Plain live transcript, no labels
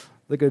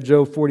Look at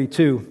Job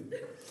 42.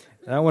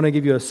 And I want to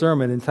give you a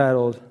sermon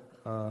entitled,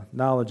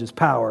 Knowledge is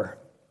Power.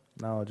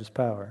 Knowledge is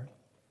Power.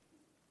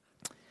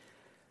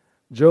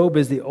 Job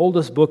is the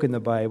oldest book in the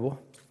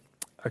Bible,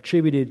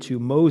 attributed to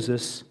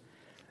Moses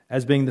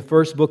as being the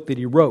first book that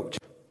he wrote.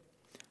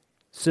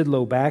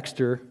 Sidlow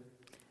Baxter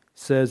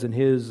says in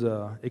his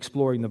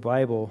Exploring the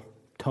Bible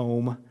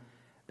tome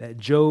that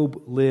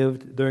Job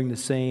lived during the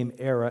same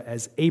era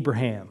as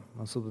Abraham,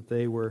 so that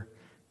they were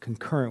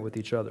concurrent with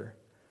each other.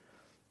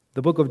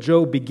 The book of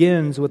Job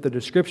begins with a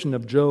description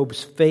of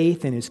Job's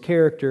faith and his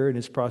character and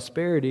his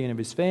prosperity and of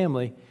his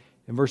family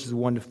in verses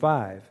 1 to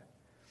 5.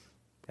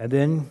 And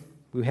then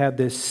we have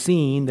this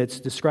scene that's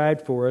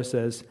described for us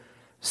as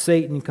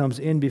Satan comes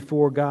in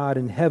before God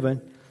in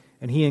heaven,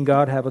 and he and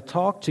God have a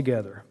talk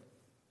together.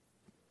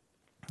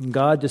 And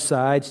God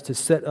decides to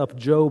set up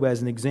Job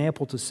as an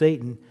example to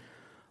Satan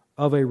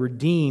of a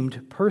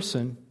redeemed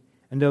person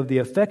and of the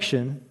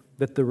affection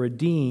that the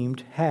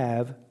redeemed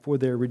have for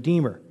their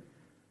Redeemer.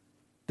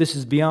 This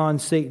is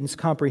beyond Satan's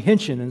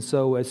comprehension, and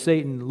so as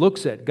Satan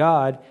looks at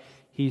God,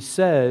 he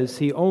says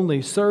he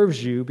only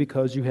serves you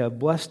because you have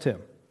blessed him.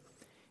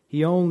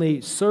 He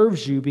only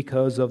serves you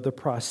because of the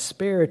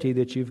prosperity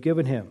that you've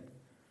given him.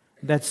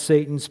 That's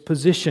Satan's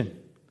position.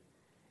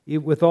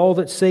 With all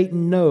that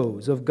Satan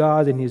knows of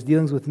God and his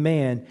dealings with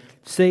man,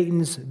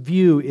 Satan's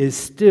view is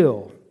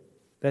still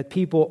that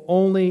people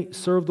only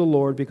serve the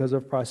Lord because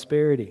of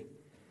prosperity.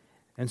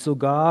 And so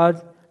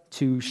God,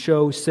 to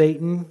show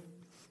Satan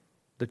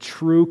the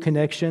true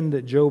connection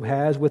that Job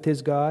has with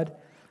his God,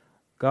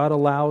 God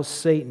allows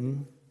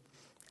Satan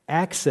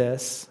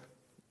access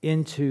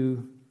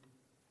into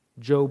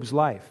Job's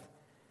life.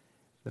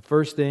 The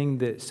first thing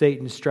that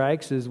Satan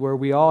strikes is where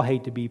we all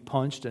hate to be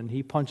punched, and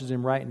he punches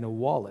him right in the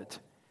wallet.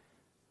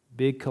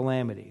 Big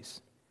calamities.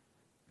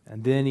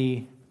 And then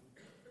he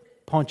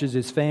punches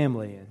his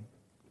family, and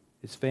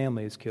his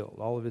family is killed.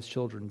 All of his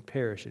children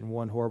perish in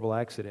one horrible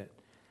accident.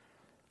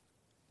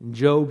 And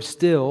Job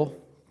still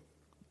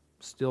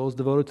is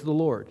devoted to the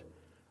Lord.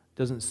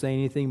 Doesn't say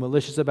anything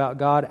malicious about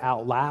God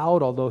out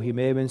loud, although he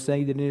may have been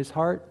saying it in his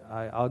heart.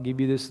 I'll give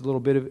you this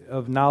little bit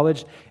of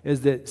knowledge,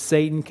 is that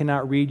Satan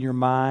cannot read your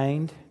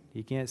mind.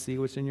 He can't see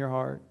what's in your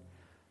heart.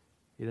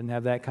 He doesn't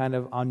have that kind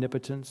of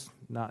omnipotence.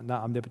 Not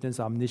omnipotence,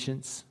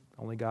 omniscience.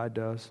 Only God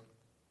does.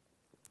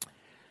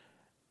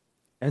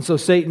 And so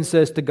Satan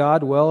says to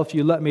God, well, if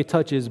you let me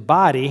touch his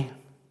body,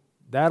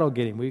 that'll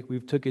get him.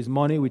 We took his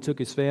money, we took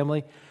his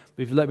family.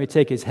 But if you let me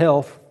take his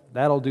health,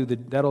 that'll do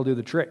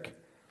the trick.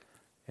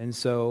 And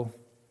so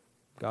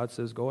God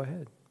says, go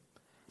ahead.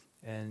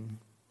 And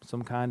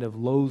some kind of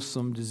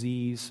loathsome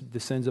disease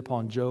descends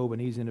upon Job,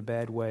 and he's in a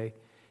bad way.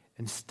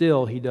 And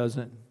still he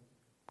doesn't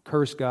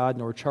curse God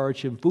nor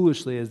charge him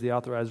foolishly, as the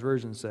Authorized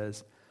Version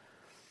says.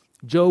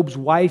 Job's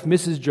wife,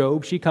 Mrs.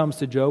 Job, she comes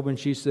to Job and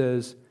she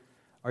says,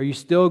 are you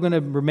still going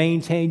to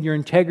maintain your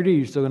integrity? Are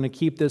you still going to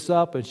keep this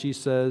up? And she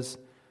says,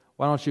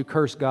 why don't you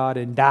curse God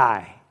and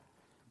die?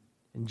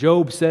 And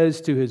Job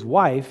says to his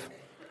wife,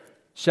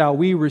 shall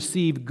we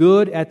receive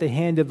good at the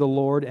hand of the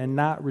Lord and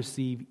not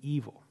receive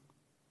evil?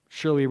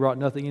 Surely he brought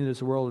nothing into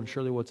this world, and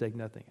surely we'll take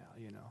nothing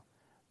out. You know,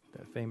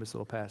 that famous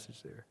little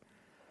passage there.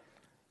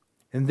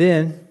 And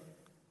then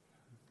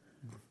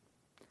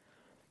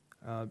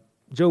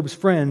Job's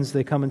friends,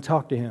 they come and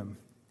talk to him.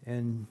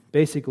 And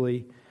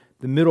basically,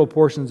 the middle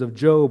portions of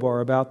Job are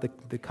about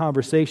the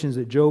conversations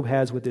that Job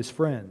has with his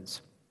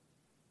friends.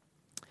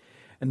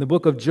 And the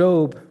book of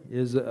Job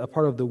is a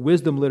part of the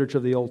wisdom literature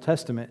of the Old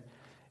Testament,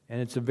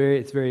 and it's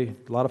a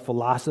lot of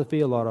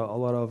philosophy, a lot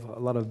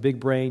of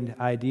big-brained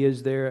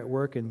ideas there at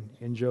work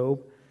in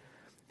Job.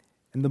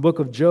 And the book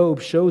of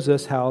Job shows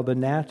us how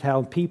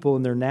people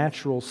in their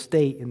natural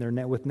state,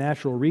 with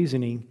natural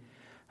reasoning,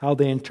 how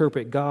they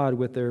interpret God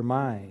with their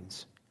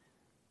minds.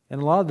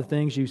 And a lot of the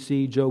things you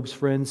see Job's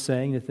friends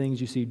saying, the things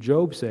you see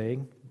Job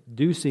saying,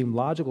 do seem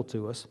logical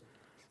to us,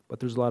 but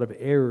there's a lot of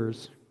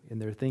errors in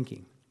their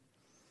thinking.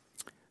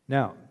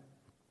 Now,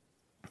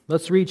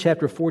 let's read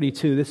chapter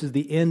 42. This is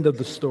the end of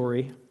the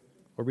story.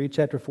 We'll read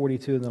chapter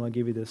 42, and then I'll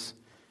give you this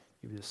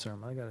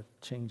sermon. I got to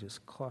change this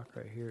clock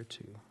right here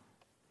to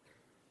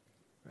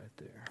right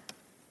there.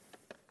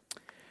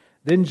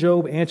 Then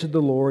Job answered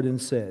the Lord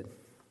and said,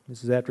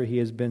 this is after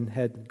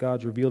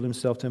God's revealed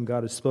himself to him.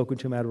 God has spoken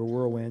to him out of a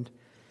whirlwind.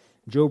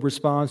 Job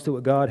responds to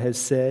what God has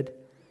said.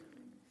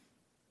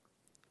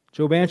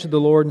 Job answered the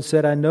Lord and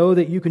said, I know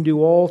that you can do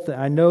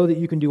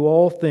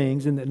all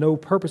things, and that no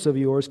purpose of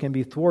yours can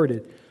be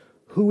thwarted.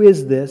 Who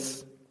is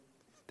this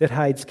that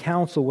hides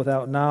counsel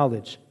without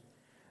knowledge?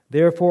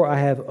 Therefore I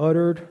have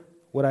uttered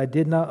what I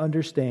did not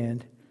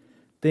understand,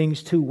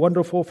 things too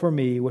wonderful for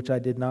me which I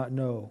did not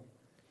know.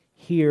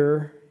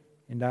 Hear,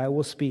 and I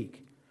will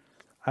speak.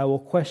 I will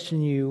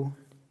question you,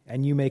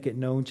 and you make it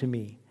known to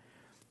me.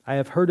 I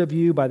have heard of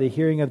you by the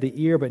hearing of the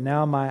ear, but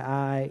now my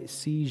eye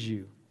sees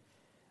you.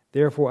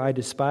 Therefore I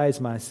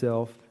despise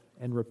myself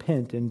and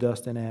repent in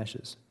dust and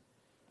ashes.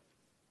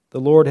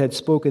 The Lord had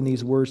spoken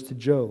these words to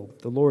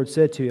Job. The Lord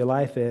said to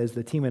Eliphaz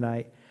the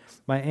Temanite,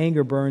 My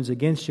anger burns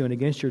against you and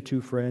against your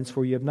two friends,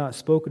 for you have not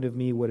spoken of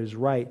me what is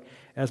right,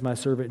 as my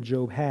servant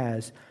Job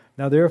has.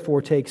 Now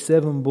therefore take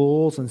 7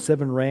 bulls and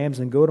 7 rams,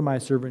 and go to my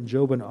servant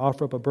Job and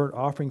offer up a burnt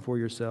offering for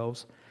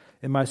yourselves.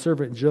 And my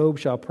servant Job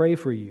shall pray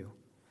for you.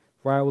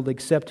 For I will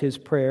accept his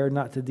prayer,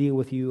 not to deal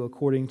with you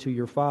according to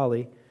your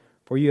folly,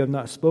 for you have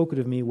not spoken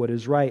of me what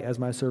is right, as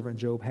my servant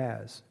Job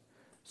has.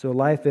 So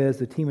Eliphaz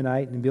the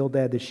Temanite, and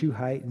Bildad the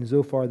Shuhite, and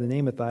Zophar the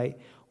Naamathite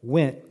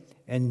went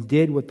and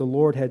did what the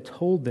Lord had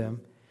told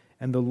them,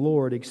 and the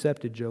Lord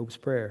accepted Job's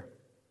prayer.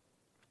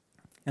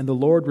 And the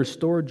Lord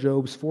restored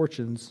the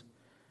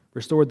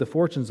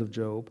fortunes of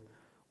Job,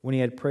 when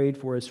he had prayed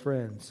for his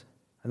friends.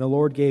 And the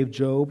Lord gave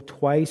Job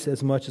twice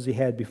as much as he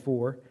had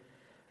before.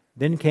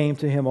 Then came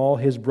to him all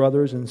his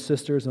brothers and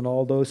sisters and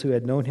all those who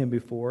had known him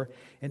before,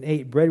 and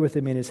ate bread with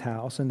him in his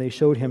house, and they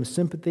showed him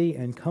sympathy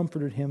and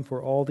comforted him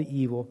for all the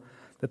evil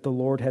that the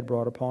Lord had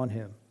brought upon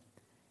him.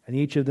 And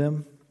each of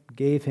them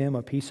gave him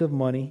a piece of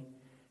money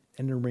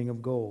and a ring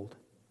of gold.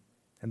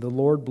 And the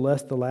Lord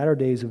blessed the latter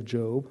days of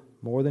Job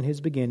more than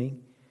his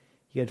beginning.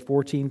 He had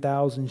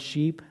 14,000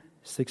 sheep,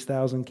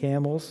 6,000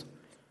 camels,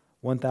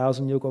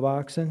 1,000 yoke of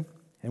oxen,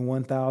 and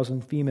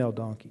 1,000 female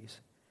donkeys.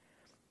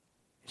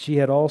 He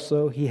had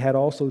also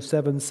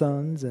 7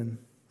 sons and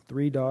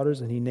 3 daughters,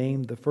 and he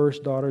named the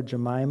first daughter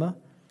Jemimah,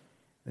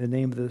 and the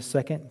name of the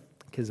second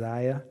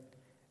Keziah,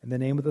 and the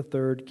name of the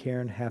third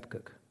Karen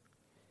Hapkuk.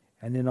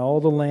 And in all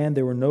the land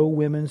there were no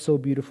women so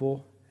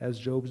beautiful as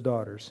Job's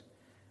daughters,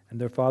 and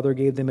their father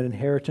gave them an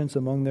inheritance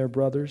among their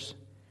brothers.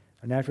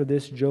 And after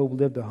this Job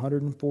lived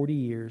 140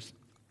 years,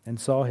 and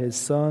saw his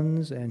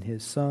sons and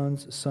his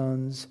sons'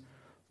 sons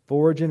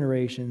 4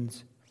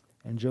 generations,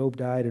 and Job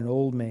died an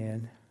old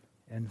man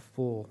and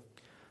full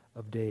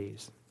of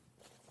days.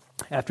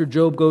 After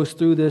Job goes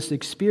through this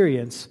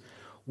experience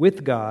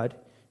with God,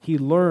 he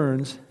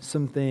learns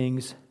some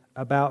things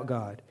about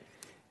God.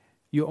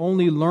 You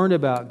only learn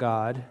about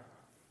God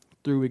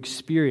through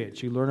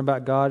experience. You learn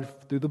about God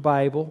through the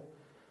Bible,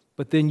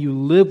 but then you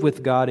live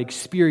with God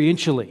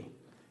experientially.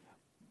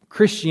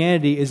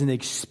 Christianity is an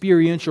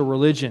experiential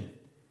religion.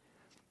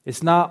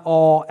 It's not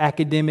all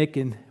academic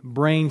and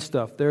brain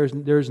stuff. There's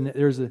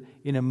an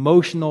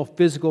emotional,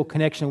 physical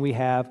connection we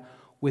have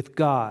with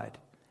God.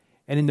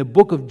 And in the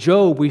book of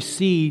Job, we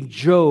see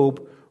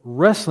Job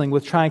wrestling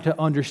with trying to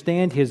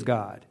understand his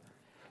God.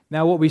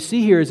 Now, what we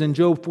see here is in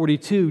Job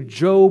 42,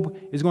 Job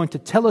is going to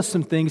tell us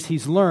some things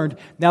he's learned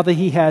now that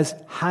he has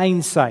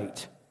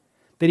hindsight,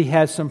 that he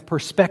has some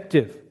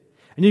perspective.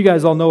 And you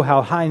guys all know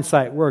how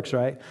hindsight works,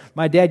 right?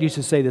 My dad used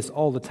to say this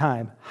all the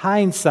time.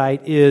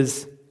 Hindsight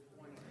is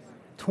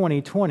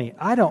 20/20.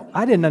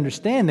 I didn't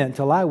understand that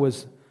until I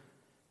was,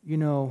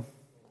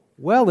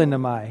 well into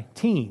my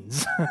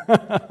teens.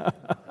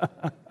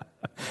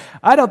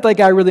 I don't think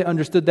I really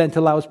understood that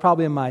until I was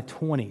probably in my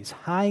 20s.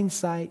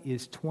 Hindsight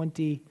is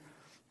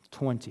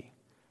 20/20.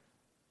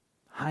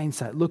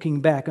 Hindsight,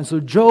 looking back. And so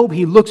Job,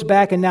 he looks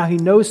back and now he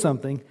knows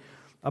something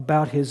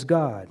about his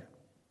God.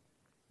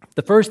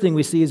 The first thing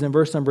we see is in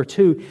verse number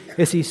 2,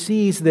 is he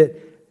sees that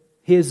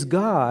his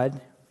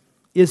God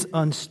is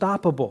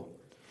unstoppable.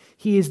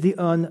 He is the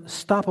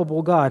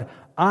unstoppable God.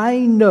 I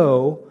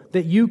know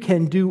that you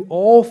can do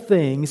all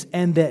things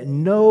and that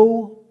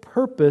no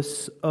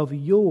purpose of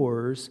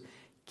yours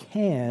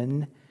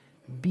can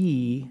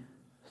be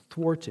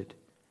thwarted.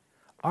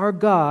 Our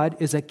God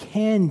is a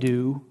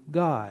can-do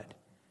God.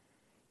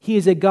 He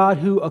is a God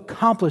who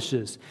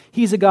accomplishes.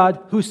 He's a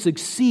God who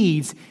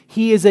succeeds.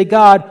 He is a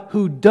God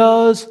who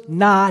does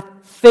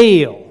not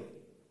fail.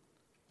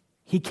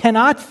 He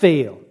cannot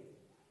fail.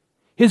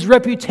 His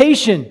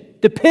reputation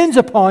depends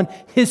upon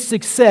his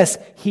success.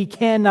 He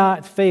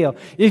cannot fail.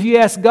 If you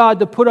ask God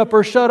to put up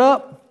or shut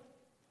up,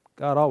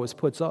 God always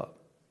puts up.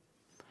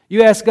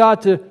 You ask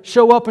God to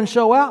show up and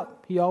show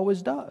out, He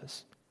always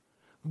does.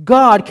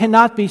 God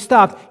cannot be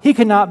stopped. He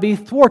cannot be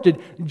thwarted.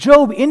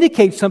 Job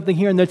indicates something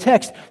here in the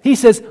text. He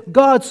says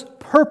God's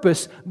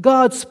purpose,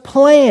 God's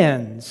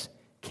plans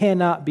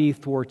cannot be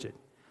thwarted.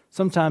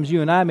 Sometimes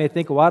you and I may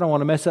think, well, I don't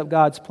want to mess up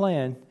God's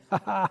plan.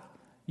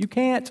 You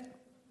can't.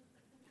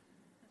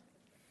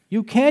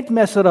 You can't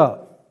mess it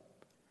up.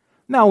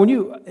 Now,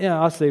 when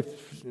I'll say,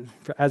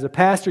 as a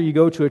pastor, you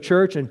go to a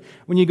church, and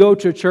when you go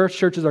to a church,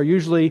 churches are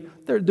usually,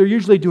 they're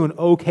usually doing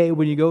okay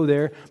when you go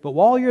there. But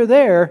while you're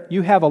there,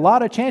 you have a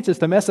lot of chances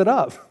to mess it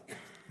up.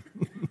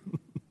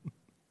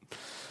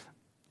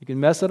 You can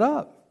mess it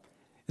up.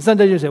 And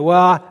sometimes you say, well,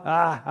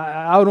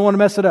 I don't want to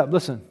mess it up.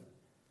 Listen,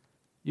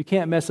 you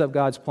can't mess up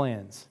God's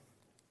plans.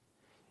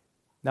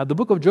 Now, the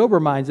book of Job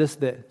reminds us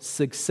that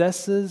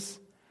successes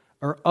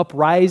or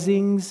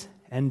uprisings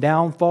and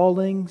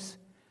downfallings,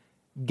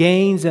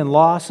 gains and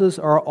losses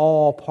are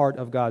all part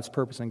of God's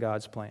purpose and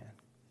God's plan.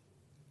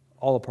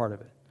 All a part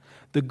of it.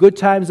 The good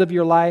times of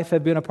your life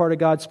have been a part of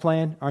God's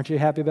plan. Aren't you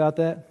happy about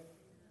that?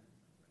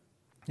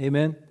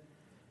 Amen?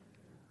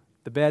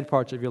 The bad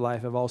parts of your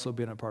life have also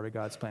been a part of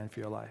God's plan for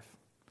your life.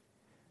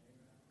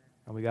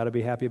 And we got to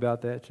be happy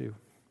about that too.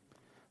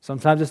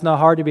 Sometimes it's not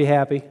hard to be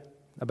happy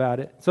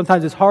about it.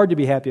 Sometimes it's hard to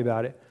be happy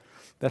about it.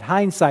 that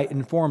hindsight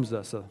informs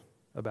us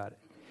about it.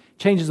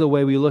 Changes the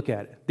way we look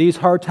at it. These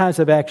hard times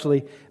have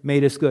actually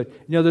made us good.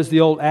 You know, there's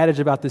the old adage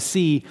about the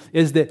sea,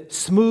 is that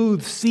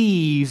smooth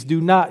seas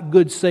do not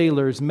good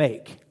sailors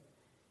make.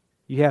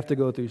 You have to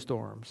go through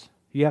storms.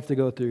 You have to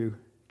go through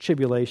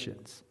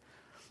tribulations.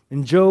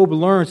 And Job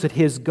learns that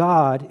his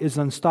God is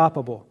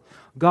unstoppable.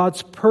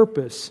 God's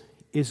purpose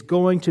is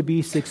going to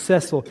be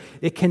successful.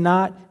 It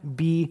cannot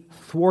be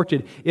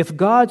thwarted. If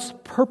God's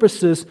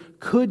purposes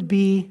could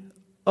be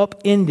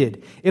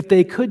upended, if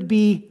they could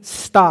be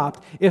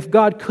stopped, if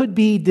God could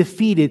be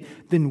defeated,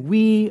 then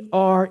we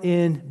are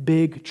in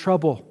big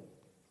trouble.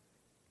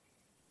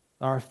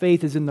 Our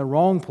faith is in the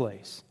wrong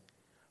place.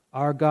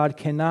 Our God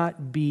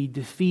cannot be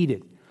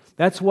defeated.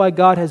 That's why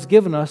God has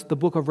given us the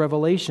book of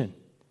Revelation,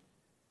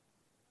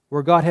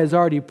 where God has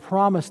already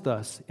promised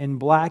us in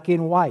black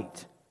and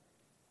white,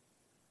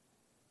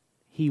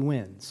 He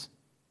wins.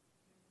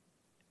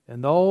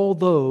 And all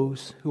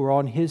those who are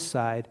on His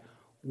side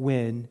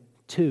win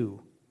too.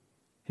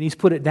 And He's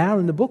put it down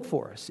in the book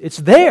for us. It's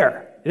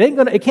there.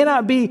 It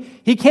cannot be,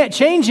 He can't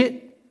change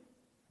it.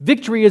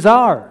 Victory is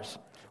ours.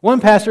 One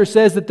pastor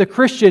says that the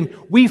Christian,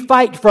 we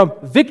fight from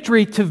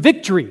victory to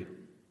victory.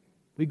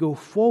 We go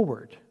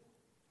forward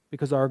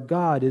because our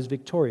God is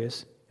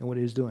victorious in what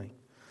He is doing.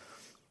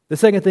 The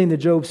second thing that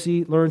Job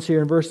learns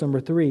here in verse number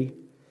 3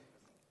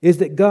 is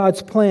that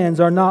God's plans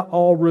are not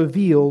all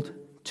revealed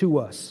to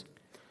us.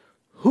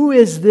 Who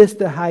is this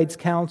that hides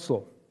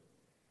counsel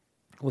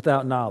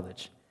without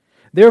knowledge?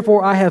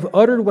 Therefore I have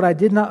uttered what I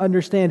did not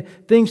understand,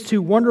 things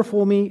too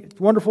wonderful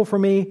for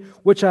me,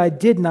 which I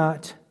did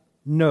not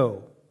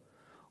know.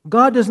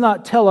 God does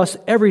not tell us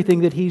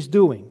everything that He's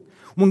doing.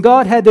 When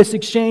God had this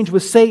exchange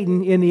with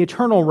Satan in the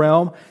eternal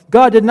realm,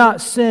 God did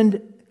not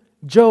send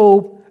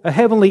Job a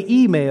heavenly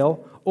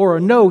email or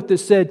a note that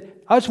said,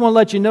 I just want to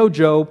let you know,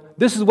 Job,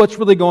 this is what's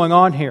really going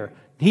on here.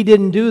 He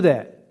didn't do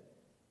that.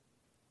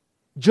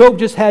 Job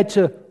just had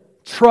to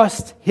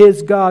trust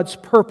his God's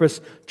purpose,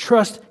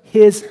 trust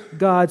his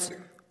God's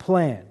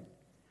plan.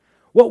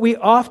 What we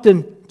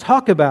often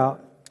talk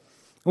about,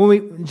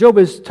 Job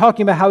is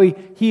talking about how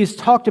he has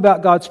talked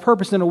about God's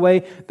purpose in a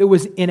way that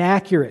was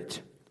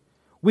inaccurate.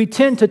 We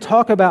tend to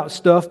talk about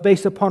stuff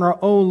based upon our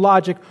own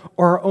logic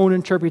or our own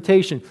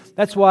interpretation.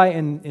 That's why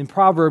in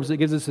Proverbs it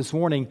gives us this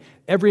warning,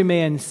 every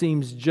man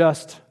seems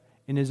just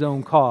in his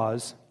own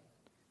cause,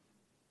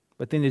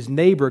 but then his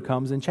neighbor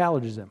comes and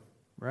challenges him,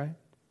 right?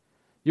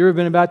 You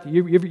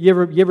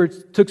ever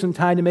took some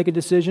time to make a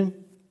decision?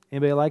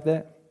 Anybody like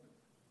that?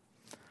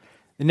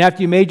 And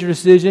after you made your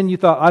decision, you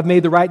thought, I've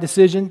made the right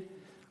decision,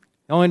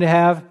 only to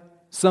have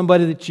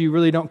somebody that you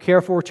really don't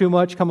care for too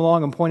much come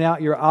along and point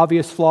out your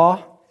obvious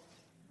flaw?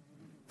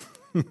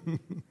 You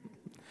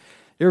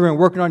ever been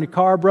working on your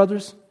car,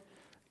 brothers?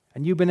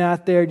 And you've been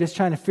out there just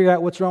trying to figure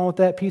out what's wrong with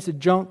that piece of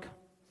junk?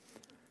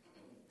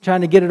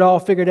 Trying to get it all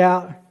figured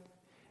out?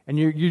 And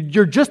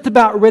you're just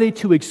about ready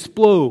to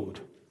explode,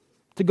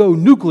 to go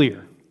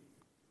nuclear.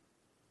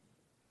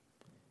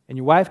 And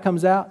your wife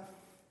comes out,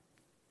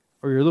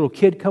 or your little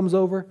kid comes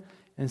over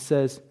and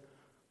says,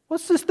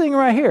 what's this thing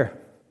right here?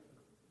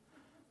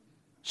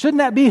 Shouldn't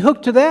that be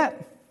hooked to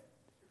that?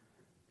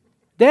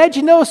 Dad,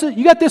 you know,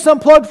 you got this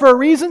unplugged for a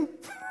reason?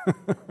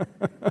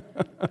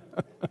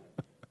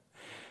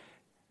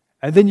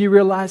 And then you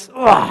realize,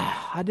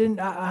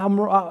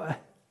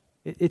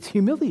 it's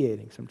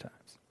humiliating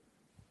sometimes.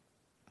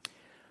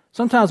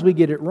 Sometimes we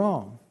get it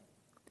wrong.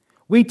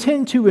 We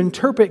tend to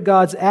interpret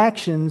God's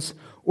actions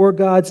or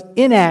God's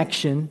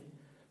inaction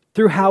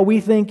through how we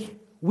think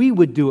we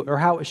would do it or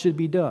how it should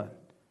be done.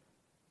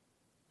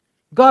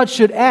 God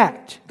should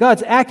act.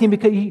 God's acting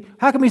because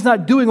how come He's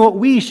not doing what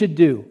we should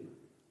do?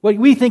 What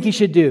we think He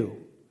should do?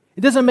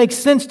 It doesn't make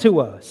sense to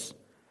us.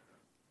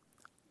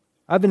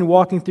 I've been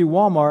walking through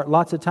Walmart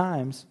lots of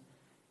times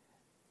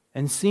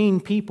and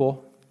seen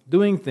people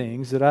doing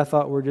things that I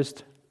thought were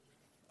just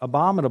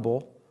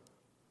abominable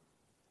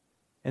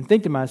and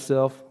think to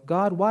myself,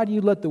 God, why do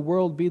you let the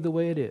world be the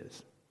way it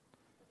is?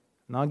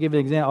 And I'll give you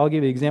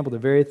an example of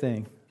the very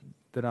thing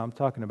that I'm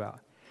talking about.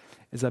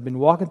 Is I've been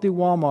walking through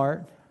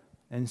Walmart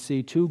and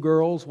see two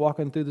girls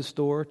walking through the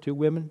store, two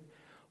women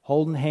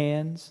holding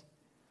hands,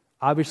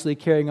 obviously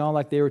carrying on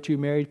like they were two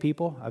married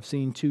people. I've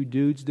seen two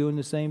dudes doing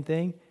the same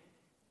thing.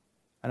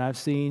 And I've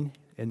seen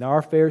in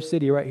our fair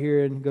city right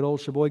here in good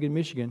old Sheboygan,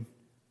 Michigan,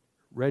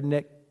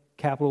 redneck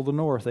capital of the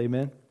North,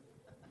 amen.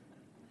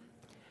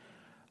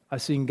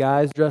 I've seen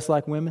guys dressed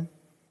like women.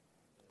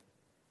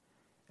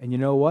 And you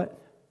know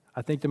what?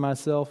 I think to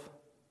myself,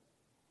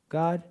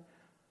 God,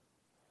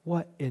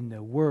 what in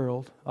the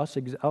world?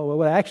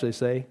 What I actually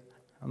say,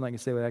 I'm not going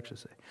to say what I actually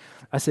say.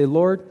 I say,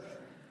 Lord,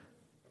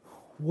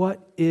 what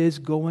is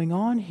going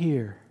on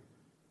here?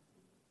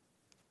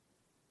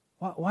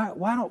 Why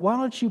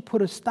don't you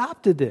put a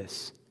stop to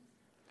this?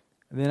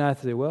 And then I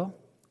say, well,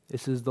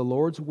 this is the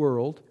Lord's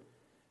world.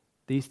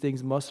 These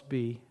things must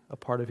be a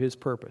part of His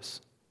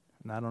purpose.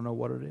 And I don't know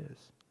what it is.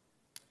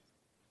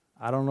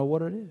 I don't know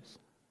what it is.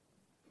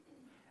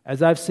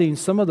 As I've seen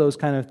some of those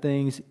kind of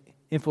things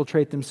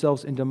infiltrate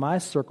themselves into my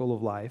circle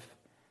of life,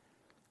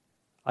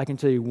 I can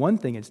tell you one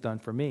thing it's done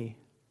for me.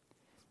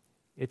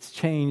 It's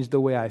changed the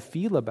way I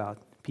feel about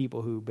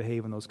people who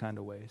behave in those kind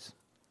of ways.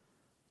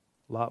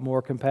 A lot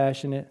more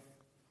compassionate,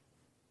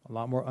 a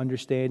lot more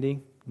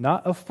understanding,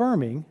 not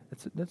affirming.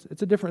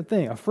 It's a different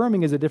thing.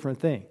 Affirming is a different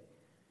thing.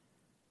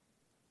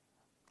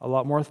 A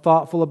lot more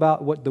thoughtful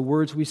about what the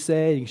words we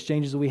say, the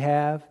exchanges we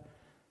have,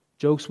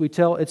 jokes we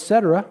tell,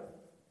 etc.,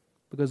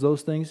 because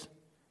those things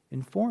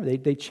inform.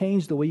 They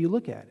change the way you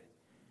look at it,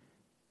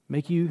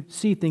 make you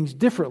see things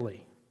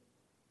differently.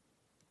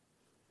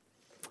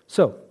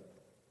 So,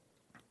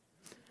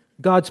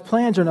 God's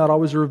plans are not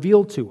always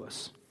revealed to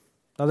us.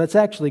 Now, that's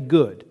actually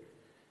good.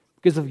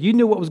 Because if you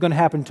knew what was going to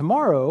happen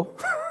tomorrow,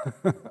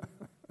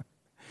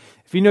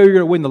 if you know you're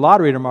going to win the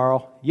lottery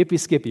tomorrow, yippee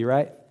skippy,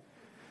 right?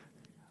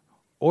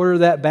 Order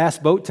that bass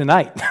boat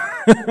tonight.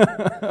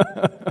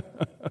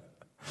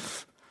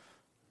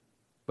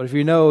 But if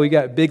you know you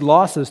got big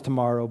losses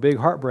tomorrow, big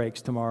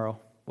heartbreaks tomorrow,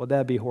 well,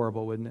 that'd be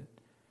horrible, wouldn't it?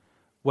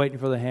 Waiting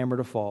for the hammer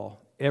to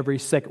fall. Every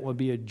second would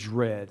be a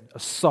dread, a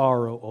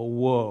sorrow, a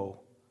woe.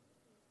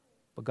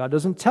 But God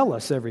doesn't tell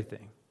us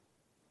everything.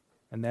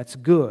 And that's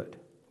good.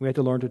 We have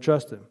to learn to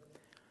trust Him.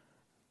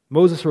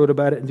 Moses wrote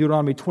about it in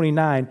Deuteronomy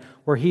 29,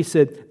 where he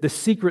said, the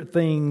secret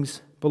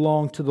things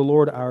belong to the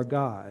Lord our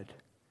God.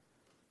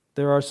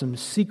 There are some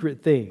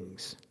secret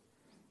things,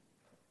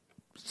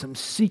 some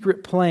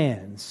secret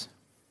plans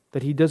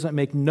that He doesn't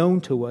make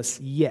known to us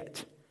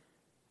yet.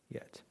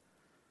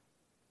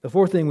 The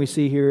third thing we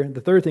see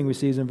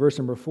is in verse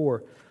number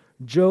 4.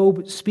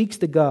 Job speaks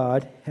to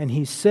God and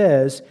he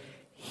says,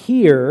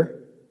 hear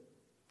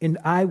and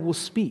I will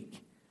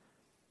speak.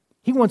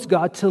 He wants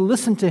God to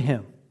listen to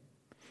him.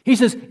 He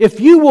says, if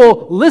you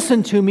will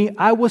listen to me,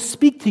 I will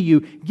speak to you.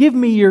 Give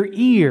me your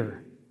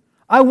ear.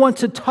 I want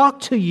to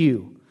talk to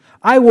you.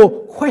 I will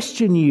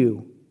question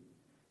you.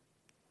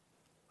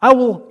 I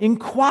will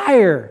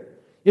inquire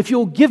if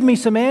you'll give me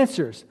some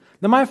answers.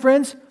 Now, my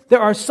friends, there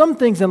are some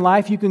things in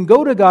life you can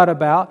go to God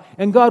about,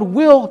 and God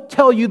will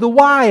tell you the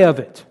why of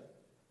it.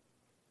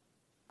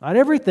 Not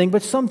everything,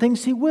 but some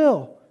things He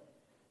will.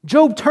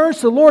 Job turns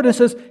to the Lord and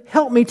says,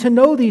 help me to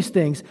know these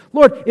things.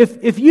 Lord,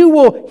 if you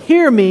will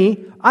hear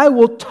me, I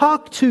will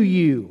talk to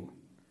you.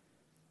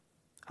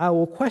 I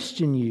will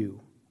question you.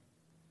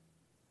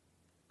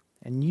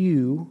 And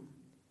you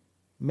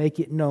make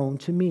it known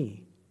to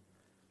me.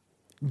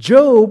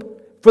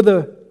 Job, for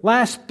the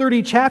last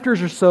 30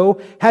 chapters or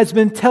so, has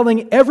been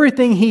telling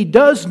everything he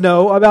does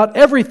know about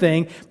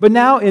everything. But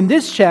now in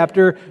this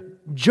chapter,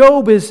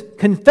 Job is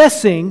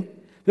confessing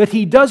that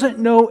he doesn't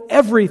know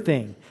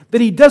everything, that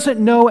he doesn't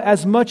know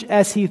as much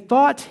as he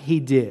thought he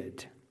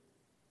did.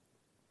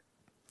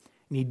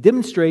 And he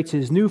demonstrates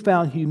his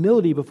newfound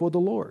humility before the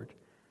Lord.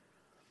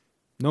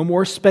 No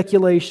more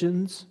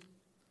speculations.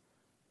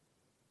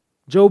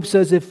 Job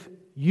says, if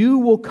you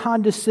will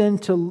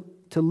condescend to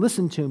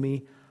listen to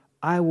me,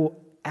 I will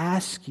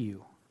ask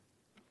you.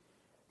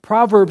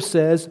 Proverbs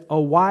says, a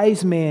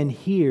wise man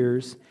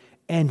hears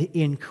and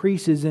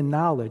increases in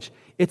knowledge.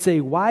 It's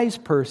a wise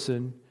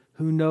person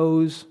who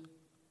knows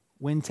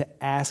when to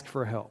ask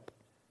for help.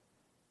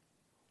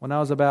 When I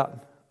was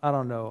about, I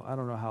don't know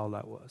how old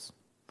I was,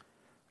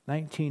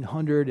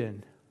 1900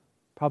 and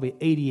probably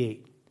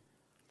 88.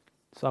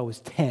 So I was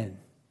 10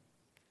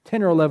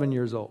 or 11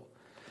 years old.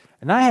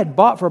 And I had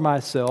bought for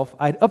myself,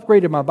 I'd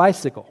upgraded my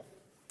bicycle.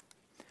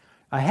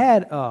 I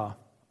had a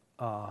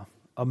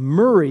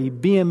Murray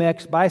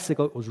BMX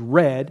bicycle. It was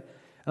red,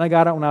 and I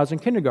got it when I was in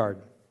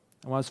kindergarten,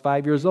 when I was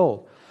 5 years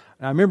old.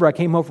 And I remember I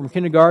came home from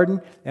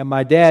kindergarten, and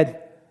my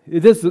dad,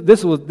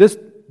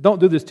 don't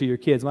do this to your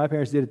kids. My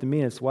parents did it to me,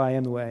 and it's why I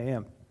am the way I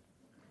am.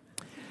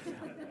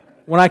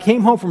 When I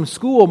came home from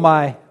school,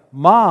 my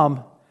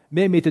mom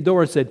met me at the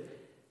door and said,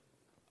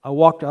 I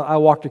walked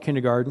to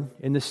kindergarten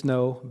in the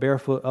snow,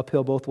 barefoot,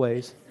 uphill both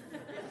ways.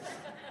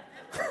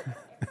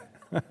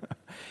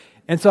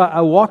 And so I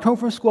walked home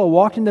from school, I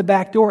walked in the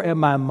back door, and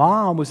my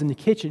mom was in the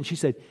kitchen. She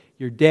said,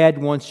 your dad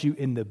wants you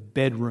in the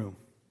bedroom.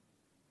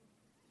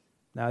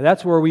 Now,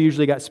 that's where we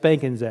usually got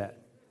spankings at.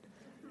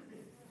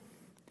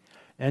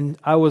 And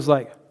I was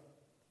like,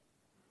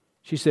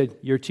 she said,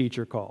 your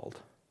teacher called.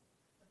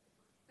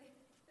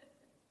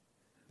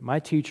 My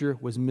teacher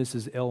was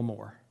Mrs.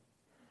 Elmore.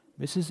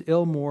 Mrs.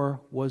 Elmore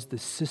was the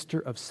sister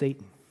of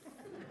Satan.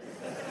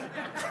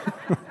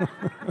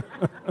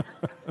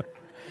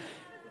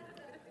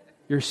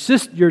 Your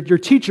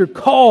teacher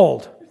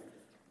called.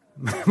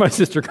 My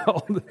sister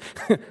called.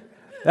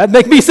 That'd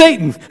make me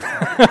Satan.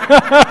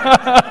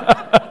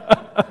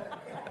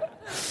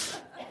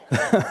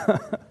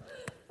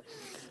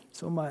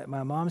 So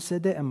my mom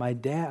said that, and my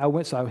dad,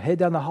 I head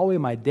down the hallway,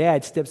 and my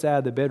dad steps out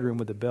of the bedroom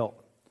with a belt.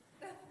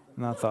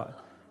 And I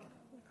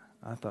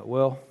thought,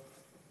 well,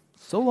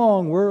 so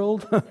long,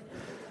 world.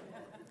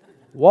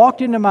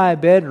 Walked into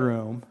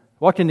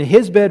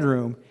his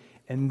bedroom,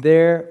 and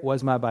there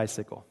was my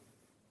bicycle.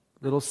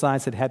 Little sign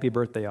said happy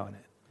birthday on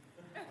it.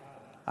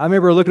 I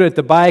remember looking at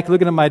the bike,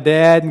 looking at my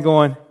dad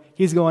and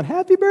he's going,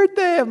 happy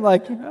birthday. I'm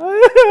like,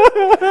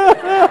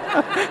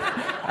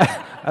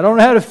 I don't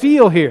know how to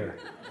feel here.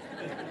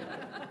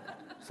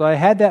 So I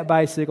had that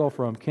bicycle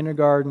from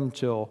kindergarten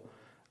till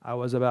I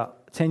was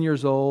about 10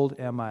 years old,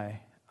 and my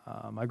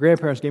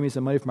grandparents gave me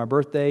some money for my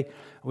birthday.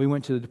 We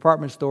went to the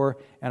department store,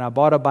 and I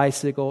bought a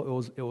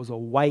bicycle. It was a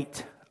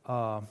white,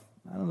 I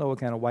don't know what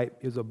kind of white,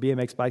 it was a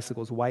BMX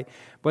bicycle, it was white,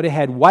 but it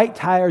had white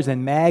tires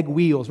and mag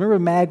wheels. Remember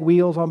mag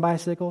wheels on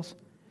bicycles?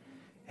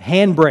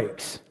 Hand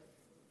brakes.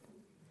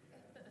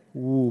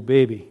 Ooh,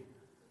 baby.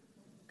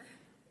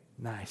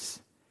 Nice.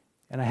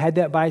 And I had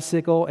that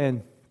bicycle,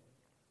 and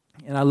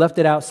I left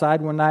it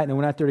outside one night, and I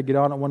went out there to get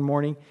on it one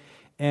morning,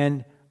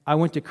 and I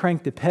went to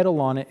crank the pedal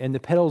on it, and the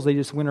pedals, they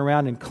just went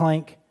around and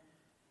clank.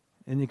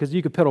 And because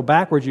you could pedal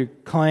backwards, you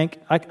clank.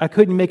 I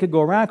couldn't make it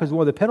go around because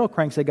one of the pedal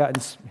cranks had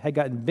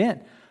gotten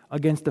bent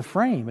against the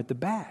frame at the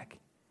back.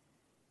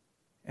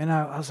 And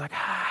I was like,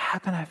 how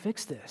can I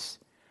fix this?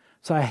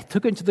 So I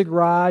took it into the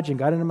garage and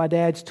got into my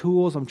dad's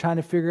tools. I'm trying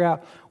to figure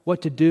out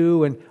what to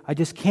do, and I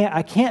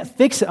can't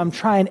fix it. I'm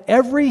trying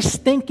every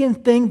stinking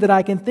thing that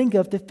I can think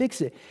of to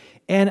fix it.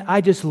 And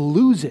I just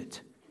lose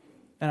it.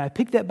 And I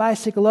pick that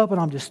bicycle up, and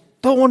I'm just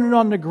throwing it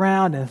on the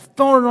ground, and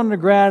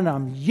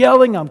I'm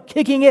yelling, I'm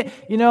kicking it,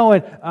 and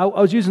I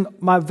was using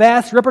my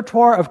vast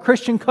repertoire of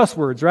Christian cuss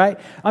words, right?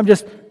 I'm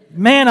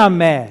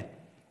mad.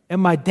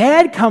 And my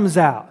dad comes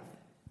out.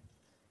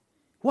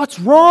 What's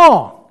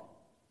wrong?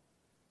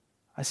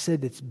 I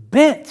said, it's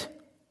bent.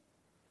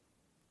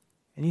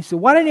 And he said,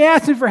 why didn't you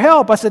ask me for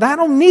help? I said, I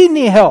don't need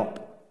any help.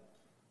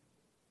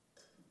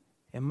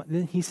 And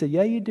then he said,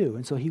 yeah, you do.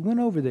 And so he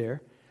went over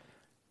there,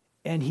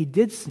 and he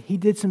did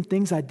some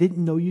things I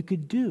didn't know you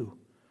could do.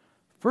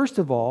 First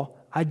of all,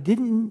 I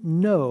didn't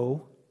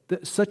know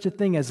that such a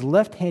thing as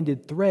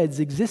left-handed threads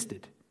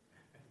existed.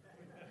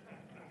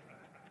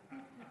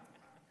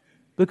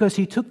 Because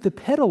he took the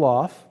pedal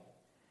off,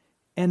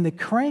 and the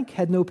crank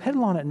had no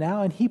pedal on it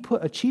now, and he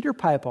put a cheater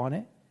pipe on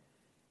it,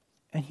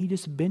 and he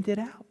just bent it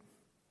out.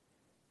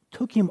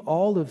 Took him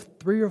all of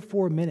 3 or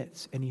 4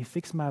 minutes, and he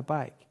fixed my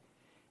bike.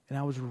 And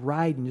I was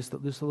riding just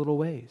a little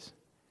ways.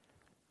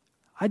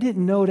 I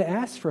didn't know to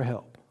ask for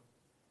help.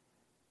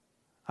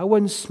 I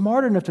wasn't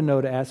smart enough to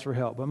know to ask for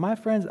help. But my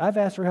friends, I've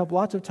asked for help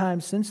lots of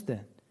times since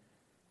then.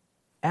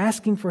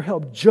 Asking for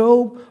help.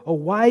 Job, a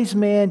wise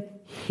man,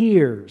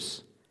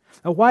 hears.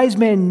 A wise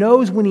man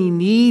knows when he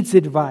needs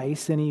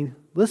advice, and he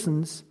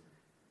listens,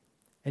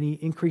 and he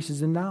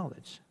increases in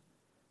knowledge.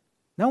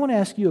 Now I want to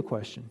ask you a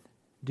question.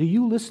 Do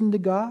you listen to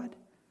God?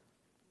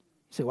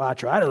 You say, well, I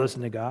try to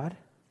listen to God.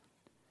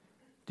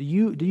 Do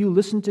you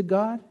listen to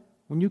God?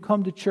 When you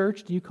come to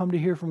church, do you come to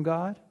hear from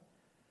God?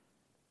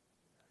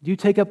 Do you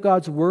take up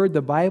God's Word,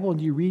 the Bible, and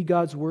do you read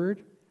God's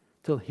Word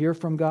to hear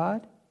from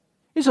God?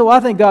 You say, well, I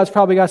think God's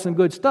probably got some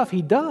good stuff.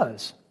 He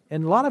does.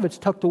 And a lot of it's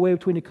tucked away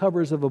between the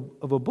covers of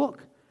a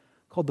book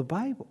called the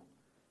Bible.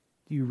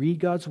 Do you read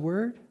God's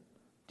Word?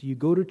 Do you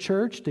go to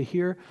church to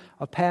hear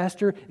a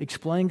pastor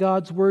explain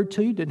God's Word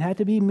to you? It doesn't have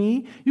to be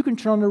me. You can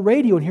turn on the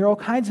radio and hear all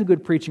kinds of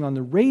good preaching on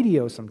the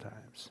radio sometimes.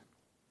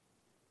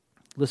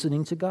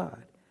 Listening to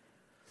God.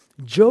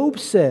 Job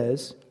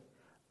says,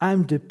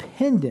 I'm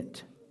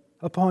dependent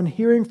upon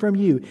hearing from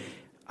you.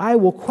 I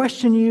will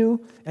question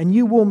you, and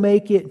you will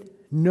make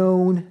it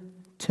known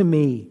to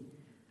me.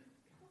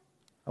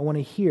 I want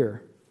to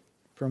hear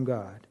from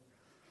God.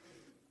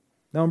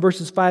 Now in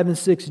verses 5 and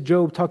 6,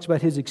 Job talks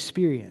about his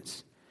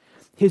experience.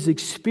 His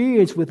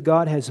experience with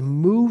God has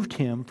moved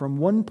him from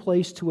one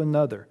place to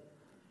another.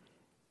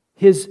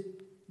 His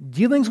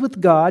dealings with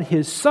God,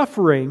 his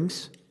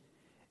sufferings,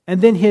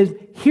 and then his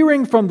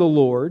hearing from the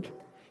Lord,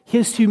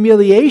 his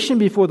humiliation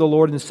before the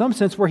Lord in some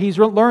sense, where he's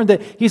learned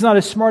that he's not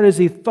as smart as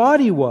he thought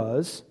he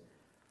was,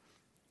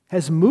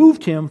 has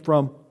moved him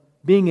from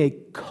being a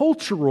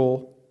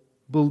cultural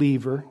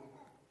believer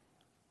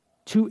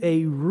to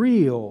a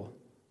real,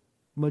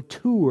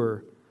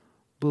 mature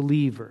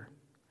believer.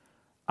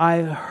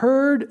 I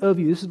heard of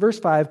you, this is verse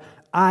 5,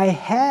 I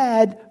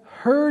had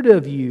heard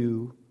of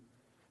you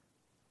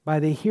by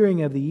the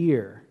hearing of the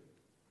ear,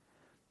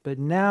 but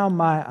now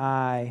my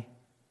eye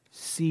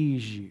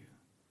sees you.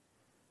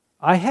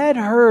 I had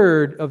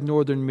heard of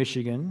northern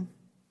Michigan.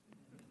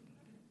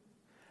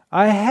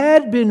 I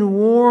had been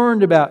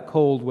warned about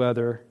cold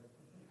weather,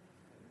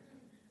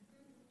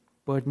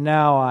 but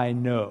now I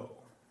know.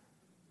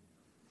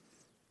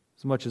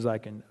 As much as I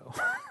can know.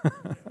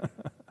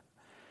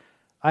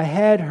 I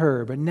had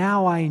heard, but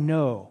now I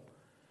know.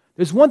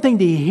 There's one thing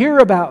to hear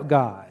about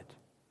God.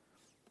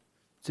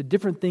 It's a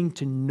different thing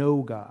to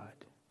know God.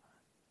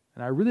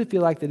 And I really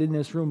feel like that in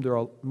this room, there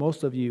are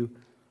most of you,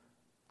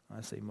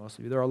 I say most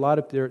of you,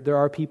 there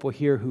are people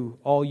here who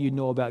all you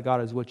know about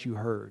God is what you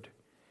heard.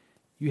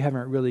 You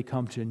haven't really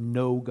come to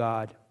know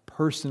God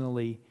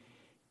personally,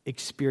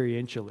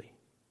 experientially.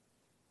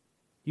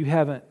 You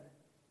haven't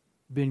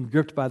been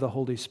gripped by the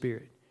Holy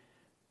Spirit.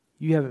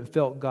 You haven't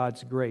felt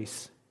God's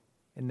grace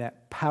in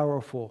that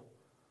powerful,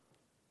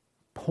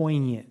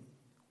 poignant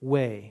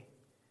way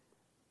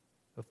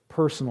of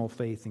personal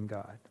faith in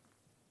God.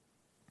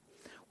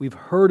 We've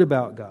heard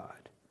about God.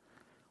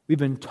 We've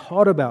been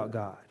taught about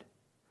God.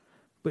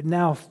 But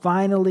now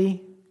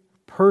finally,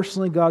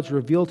 Personally, God's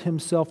revealed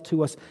Himself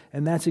to us,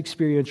 and that's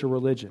experiential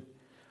religion.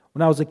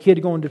 When I was a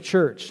kid going to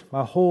church,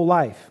 my whole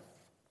life,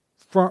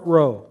 front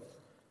row,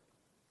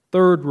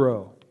 third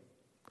row,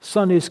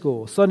 Sunday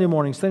school, Sunday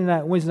morning, Sunday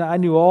night, Wednesday night, I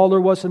knew all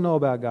there was to know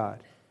about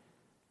God.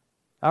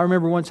 I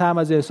remember one time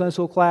I was in a Sunday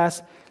school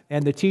class,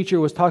 and the teacher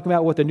was talking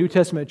about what the New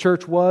Testament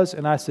church was,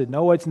 and I said,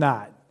 "No, it's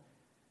not."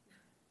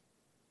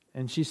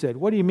 And she said,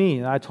 "What do you mean?"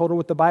 And I told her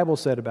what the Bible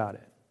said about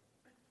it.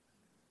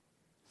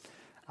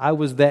 I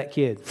was that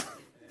kid.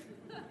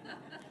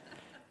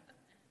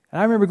 And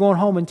I remember going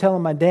home and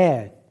telling my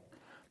dad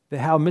that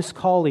how Miss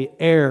Cawley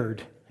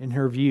erred in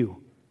her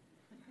view.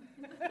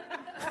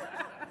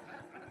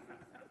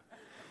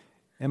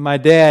 And my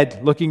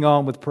dad looking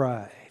on with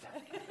pride.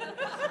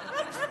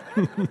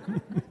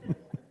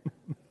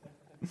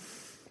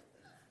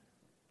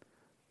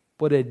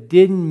 But it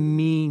didn't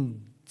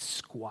mean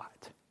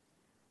squat,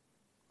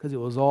 because it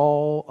was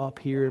all up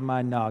here in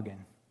my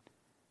noggin.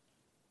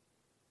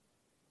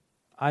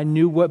 I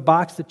knew what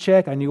box to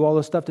check. I knew all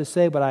the stuff to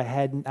say, but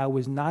I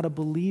was not a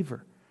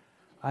believer.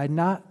 I had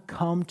not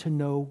come to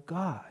know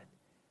God.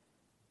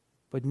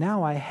 But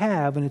now I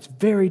have, and it's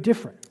very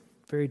different.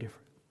 Very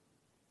different.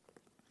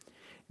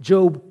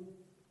 Job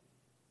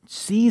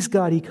sees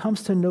God. He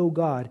comes to know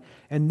God.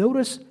 And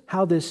notice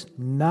how this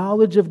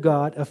knowledge of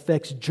God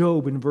affects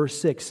Job in verse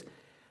 6.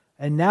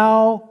 And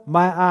now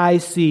my eye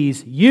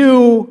sees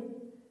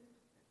you,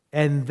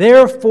 and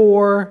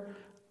therefore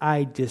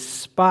I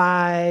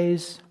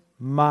despise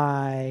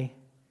myself.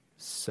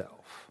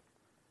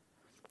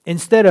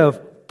 Instead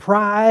of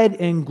pride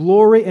and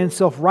glory and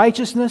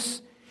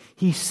self-righteousness,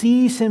 he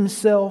sees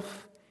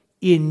himself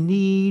in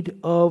need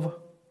of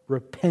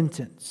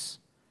repentance.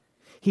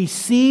 He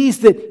sees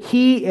that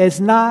he is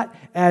not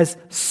as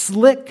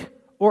slick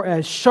or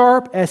as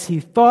sharp as he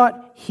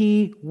thought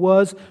he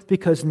was,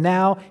 because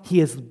now he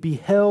has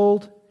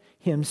beheld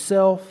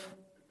himself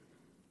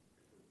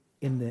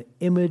in the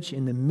image,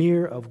 in the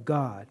mirror of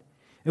God.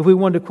 If we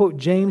wanted to quote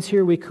James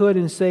here, we could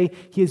and say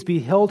he has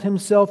beheld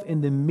himself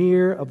in the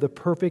mirror of the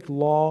perfect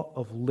law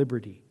of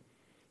liberty.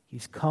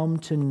 He's come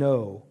to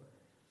know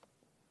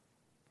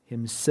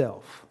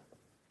himself.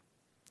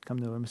 Come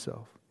to know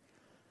himself.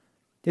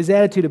 His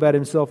attitude about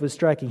himself is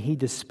striking. He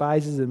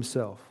despises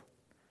himself.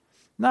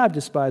 Now, I've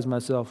despised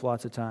myself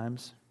lots of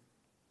times.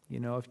 You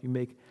know, if you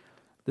make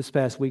this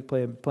past week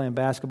playing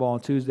basketball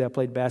on Tuesday, I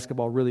played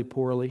basketball really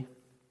poorly.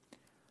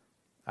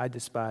 I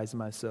despised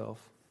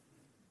myself.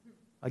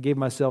 I gave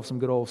myself some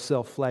good old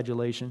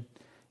self-flagellation.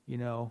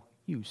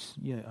 You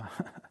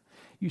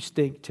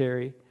stink,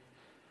 Terry.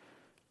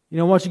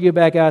 Once you get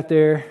back out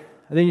there,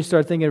 and then you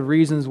start thinking of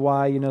reasons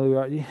why,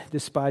 you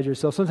despise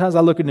yourself. Sometimes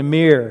I look in the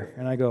mirror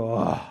and I go,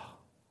 "Oh,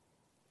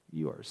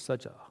 you are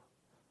such a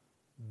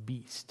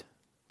beast."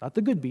 Not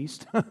the good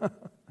beast.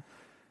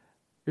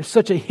 You're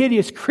such a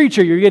hideous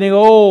creature. You're getting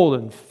old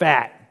and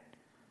fat.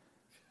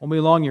 Won't be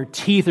long, your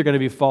teeth are going to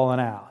be falling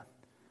out.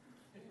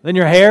 Then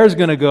your hair is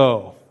going to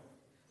go.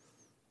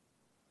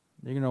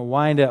 You're going to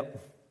wind up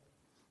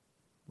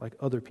like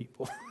other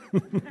people.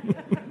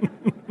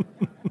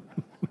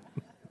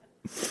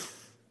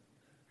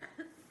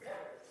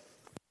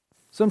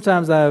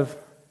 Sometimes I've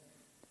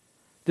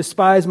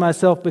despised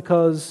myself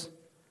because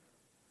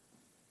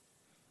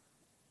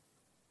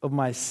of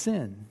my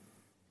sin.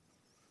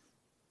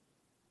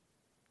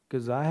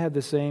 Because I have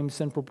the same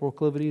sinful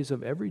proclivities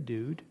of every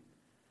dude.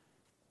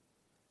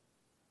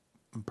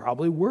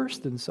 Probably worse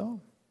than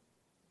some.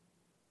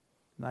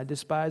 And I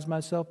despise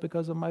myself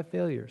because of my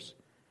failures.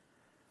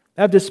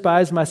 I've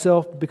despised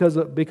myself because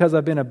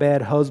I've been a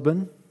bad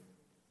husband.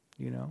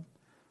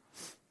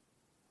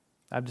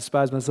 I've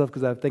despised myself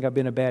because I think I've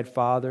been a bad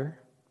father.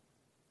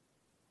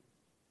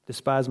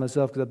 Despise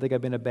myself because I think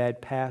I've been a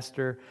bad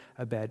pastor,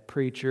 a bad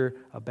preacher,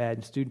 a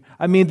bad student.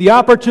 I mean, the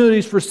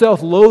opportunities for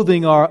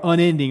self-loathing are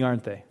unending,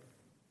 aren't they?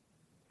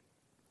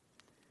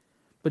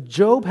 But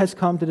Job has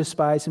come to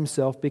despise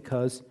himself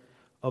because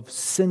of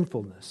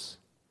sinfulness.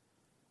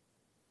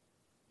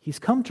 He's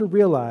come to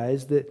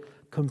realize that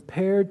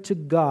compared to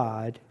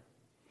God,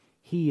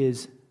 he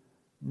is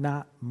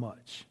not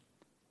much.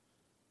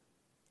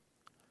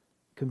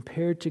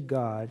 Compared to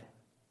God,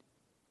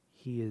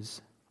 he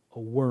is a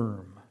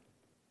worm.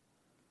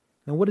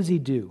 Now, what does he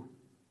do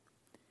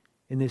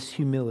in this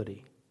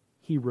humility?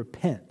 He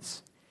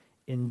repents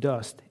in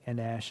dust and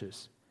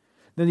ashes.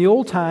 In the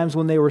old times,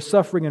 when they were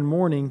suffering and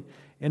mourning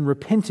and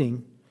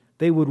repenting,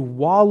 they would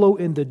wallow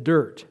in the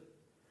dirt.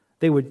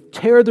 They would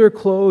tear their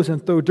clothes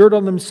and throw dirt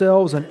on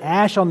themselves and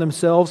ash on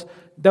themselves.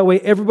 That way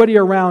everybody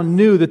around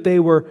knew that they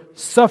were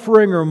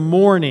suffering or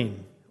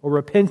mourning or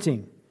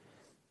repenting.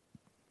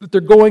 That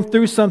they're going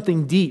through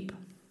something deep.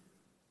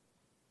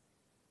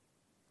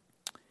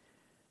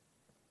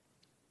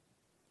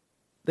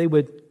 They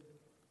would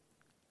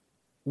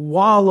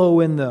wallow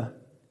in the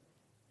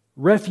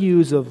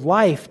refuse of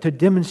life to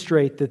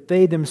demonstrate that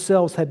they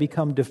themselves had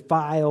become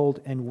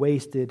defiled and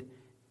wasted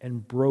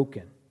and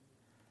broken.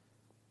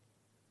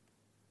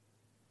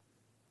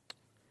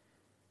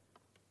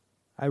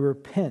 I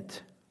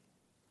repent.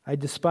 I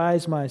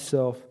despise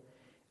myself,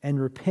 and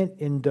repent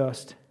in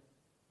dust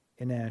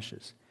and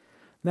ashes.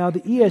 Now,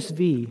 the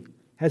ESV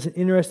has an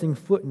interesting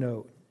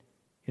footnote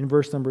in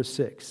verse number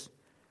 6.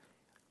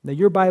 Now,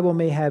 your Bible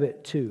may have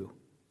it too.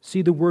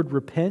 See the word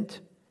repent?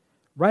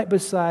 Right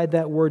beside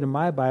that word in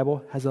my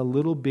Bible has a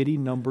little bitty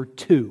number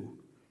 2.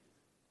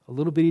 A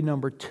little bitty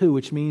number 2,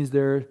 which means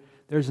there's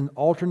an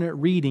alternate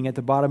reading at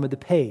the bottom of the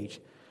page.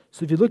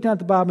 So if you look down at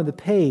the bottom of the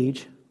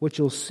page, what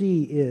you'll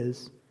see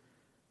is,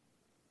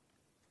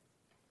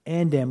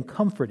 and am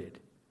comforted.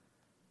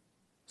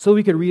 So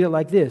we could read it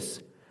like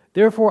this: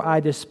 therefore I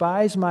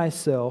despise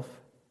myself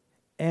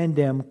and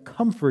am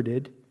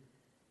comforted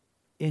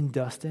in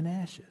dust and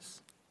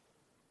ashes.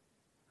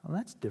 Well,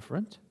 that's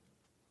different.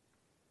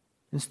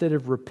 Instead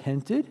of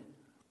repenting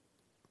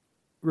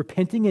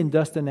in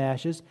dust and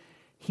ashes,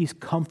 he's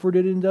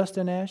comforted in dust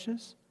and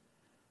ashes.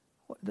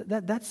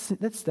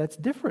 That's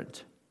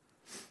different.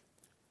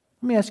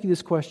 Let me ask you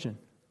this question.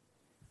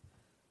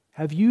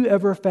 Have you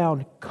ever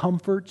found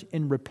comfort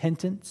in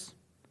repentance?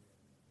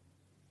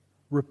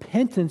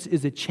 Repentance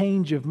is a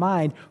change of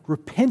mind.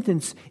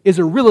 Repentance is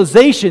a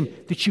realization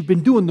that you've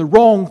been doing the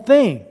wrong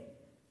thing,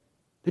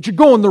 that you're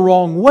going the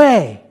wrong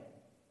way.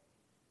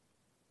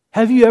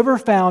 Have you ever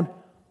found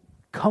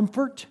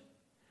comfort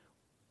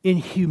in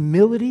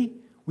humility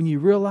when you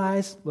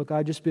realize, look,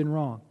 I've just been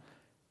wrong?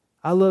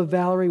 I love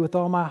Valerie with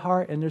all my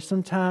heart, and there's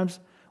sometimes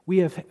we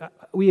have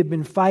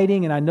been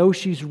fighting, and I know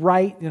she's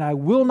right, and I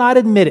will not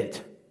admit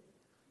it.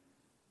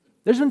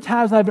 There's been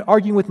times I've been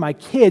arguing with my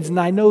kids, and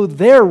I know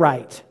they're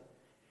right,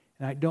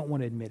 and I don't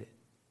want to admit it.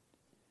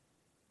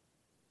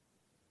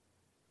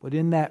 But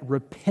in that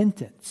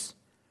repentance,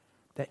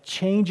 that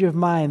change of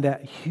mind,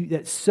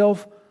 that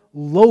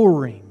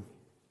self-lowering,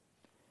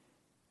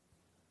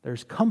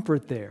 there's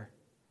comfort there.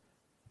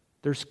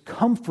 There's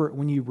comfort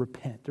when you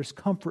repent. There's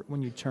comfort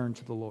when you turn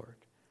to the Lord.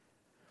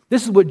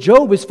 This is what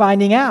Job is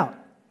finding out.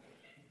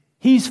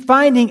 He's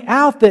finding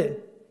out that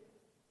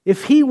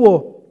if he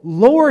will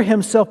lower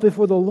himself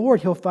before the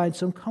Lord, he'll find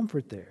some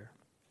comfort there.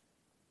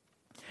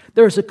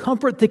 There's a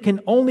comfort that can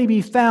only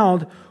be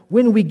found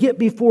when we get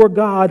before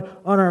God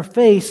on our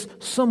face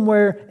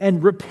somewhere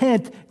and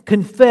repent,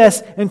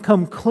 confess, and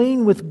come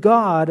clean with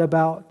God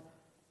about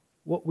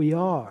what we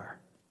are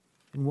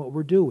and what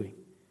we're doing.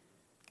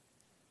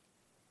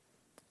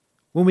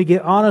 When we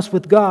get honest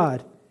with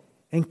God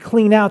and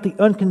clean out the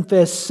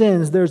unconfessed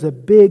sins, there's a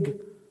big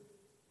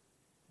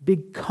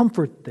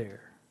comfort there.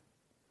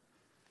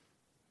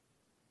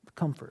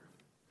 Comfort.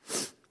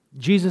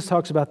 Jesus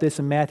talks about this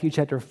in Matthew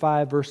chapter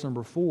 5, verse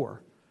number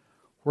 4,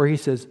 where he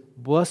says,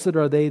 "Blessed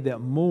are they that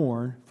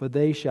mourn, for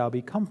they shall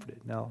be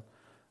comforted." Now,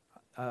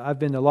 I've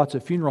been to lots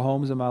of funeral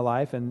homes in my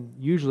life, and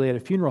usually at a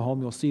funeral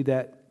home you'll see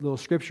that little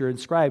scripture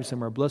inscribed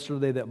somewhere, "Blessed are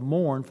they that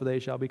mourn, for they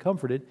shall be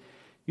comforted."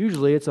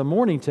 Usually it's a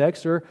mourning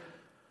text, or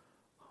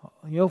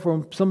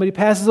from somebody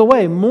passes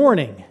away,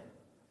 mourning.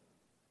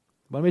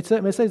 But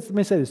let me say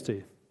this to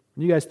you.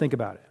 You guys think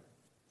about it.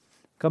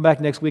 Come back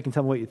next week and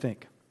tell me what you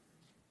think.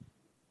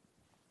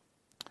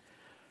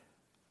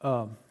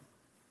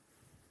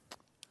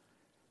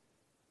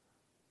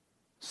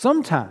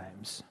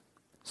 Sometimes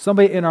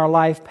somebody in our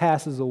life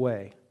passes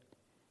away,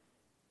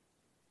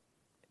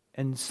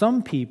 and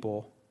some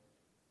people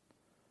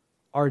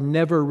are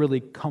never really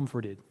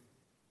comforted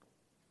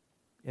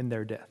in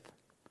their death.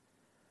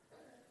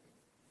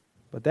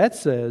 But that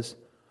says,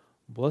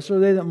 "Blessed are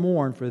they that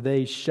mourn, for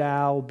they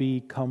shall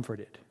be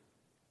comforted."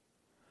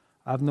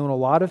 I've known a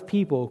lot of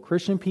people,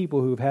 Christian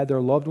people, who've had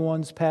their loved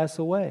ones pass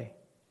away,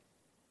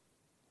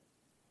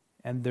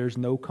 and there's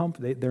no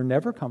comfort. They're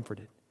never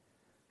comforted.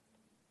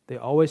 They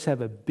always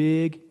have a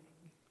big,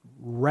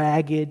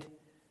 ragged,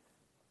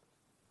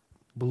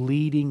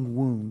 bleeding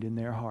wound in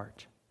their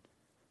heart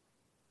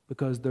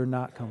because they're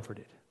not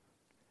comforted.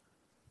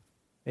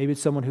 Maybe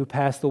it's someone who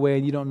passed away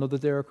and you don't know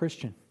that they're a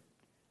Christian.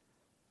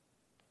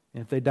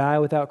 And if they die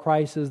without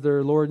Christ as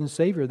their Lord and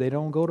Savior, they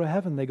don't go to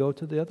heaven, they go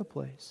to the other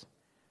place.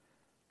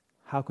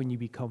 How can you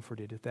be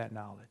comforted with that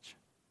knowledge?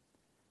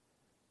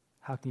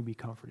 How can you be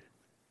comforted?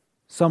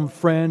 Some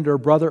friend or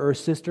brother or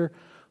sister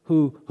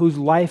whose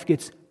life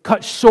gets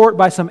cut short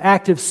by some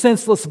act of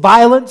senseless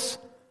violence.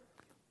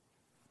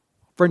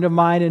 A friend of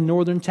mine in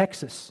northern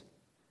Texas.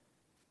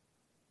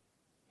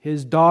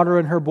 His daughter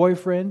and her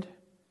boyfriend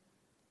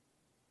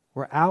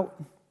were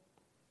out,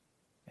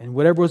 and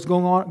whatever was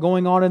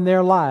going on in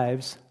their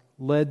lives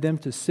led them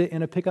to sit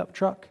in a pickup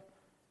truck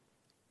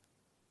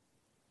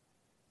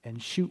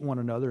and shoot one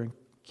another and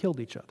killed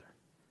each other.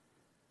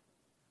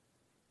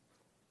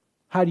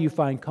 How do you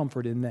find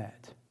comfort in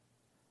that?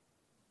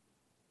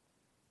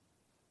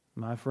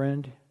 My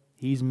friend,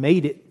 he's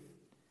made it.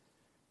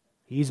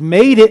 He's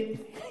made it.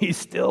 He's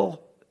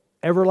still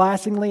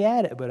everlastingly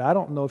at it, but I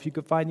don't know if you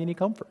could find any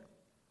comfort.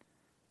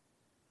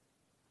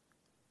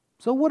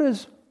 So what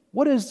is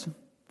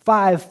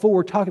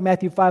 5:4 talking,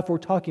 Matthew 5:4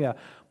 talking about?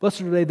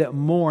 Blessed are they that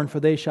mourn, for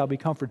they shall be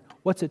comforted.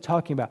 What's it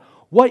talking about?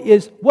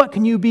 What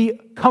can you be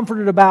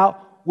comforted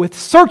about with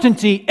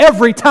certainty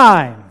every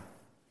time?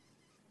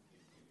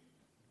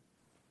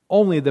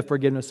 Only the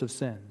forgiveness of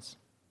sins.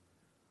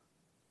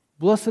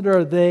 Blessed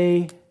are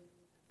they,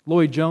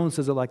 Lloyd Jones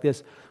says it like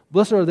this,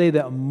 blessed are they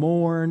that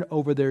mourn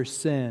over their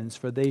sins,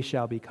 for they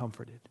shall be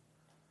comforted.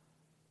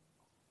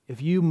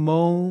 If you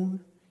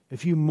mourn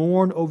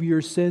over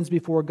your sins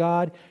before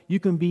God, you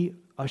can be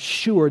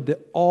assured that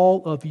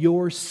all of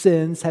your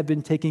sins have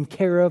been taken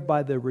care of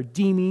by the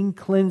redeeming,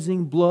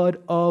 cleansing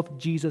blood of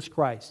Jesus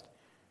Christ.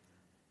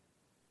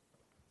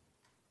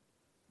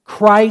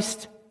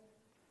 Christ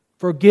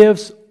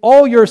forgives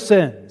all your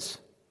sins.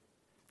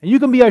 And you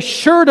can be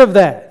assured of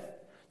that,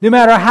 no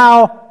matter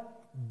how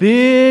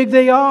big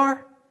they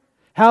are,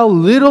 how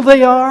little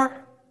they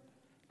are,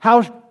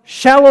 how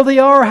shallow they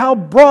are, how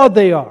broad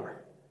they are.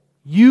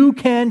 You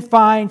can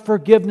find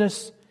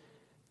forgiveness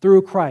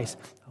through Christ.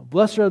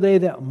 Blessed are they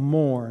that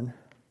mourn,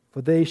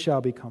 for they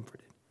shall be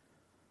comforted.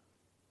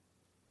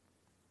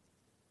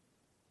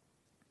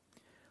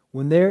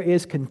 When there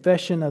is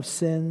confession of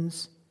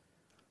sins,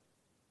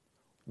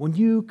 when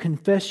you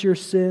confess your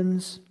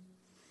sins,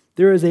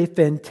 there is a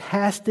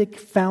fantastic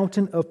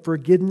fountain of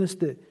forgiveness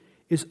that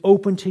is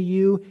open to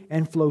you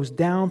and flows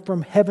down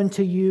from heaven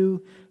to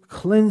you,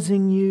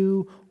 cleansing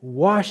you,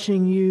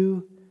 washing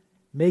you,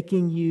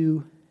 making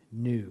you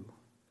new.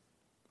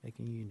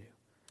 Making you new.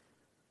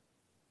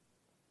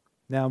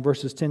 Now, in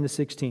verses 10 to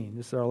 16,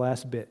 this is our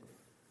last bit.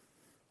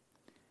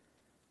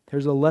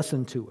 There's a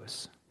lesson to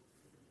us.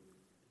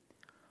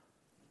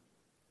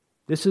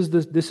 This is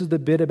the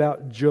bit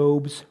about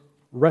Job's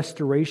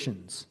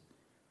restorations.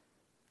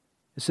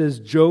 It says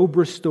Job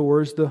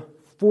restores the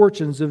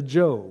fortunes of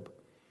Job.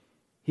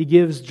 He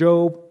gives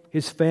Job,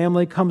 his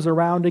family comes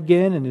around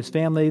again, and his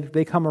family,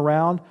 they come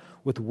around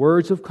with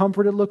words of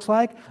comfort, it looks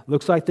like.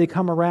 Looks like they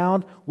come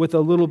around with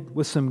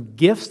some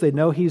gifts. They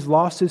know he's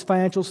lost his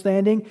financial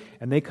standing,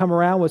 and they come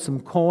around with some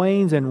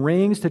coins and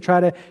rings to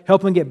try to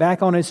help him get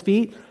back on his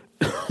feet.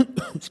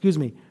 Excuse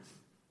me.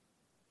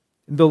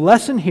 The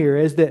lesson here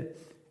is that,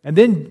 and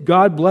then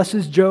God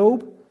blesses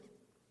Job,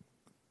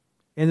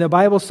 and the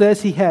Bible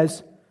says he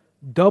has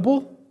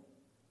double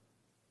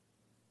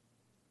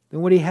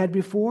than what he had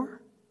before.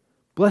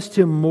 Blessed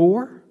him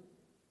more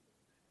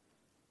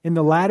in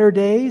the latter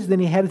days than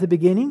he had at the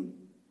beginning.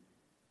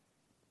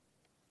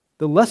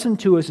 The lesson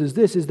to us is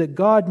this, is that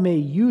God may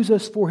use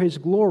us for His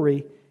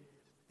glory,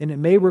 and it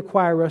may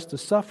require us to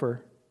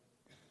suffer,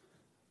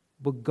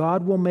 but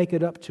God will make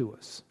it up to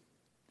us.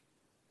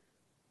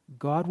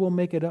 God will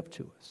make it up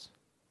to us.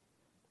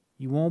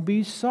 You won't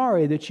be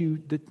sorry that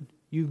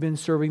you've been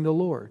serving the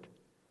Lord.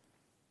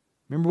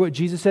 Remember what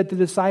Jesus said to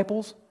the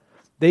disciples?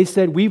 They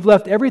said, "We've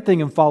left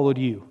everything and followed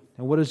you."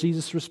 And what does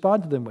Jesus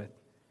respond to them with?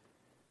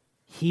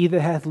 "He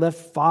that hath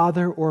left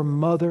father or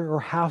mother or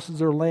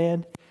houses or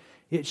land,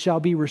 it shall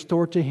be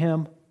restored to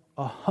him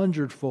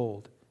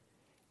 100-fold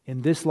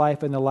in this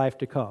life and the life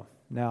to come."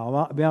 Now,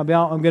 I'm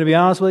going to be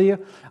honest with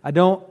you. I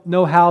don't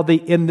know how the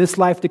 "in this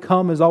life to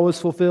come" is always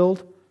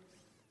fulfilled.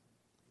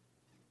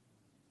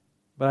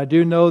 But I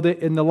do know that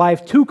in the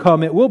life to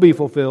come, it will be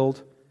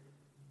fulfilled.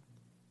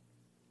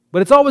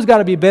 But it's always got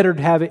to be better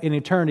to have it in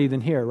eternity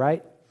than here,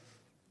 right?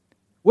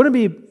 Wouldn't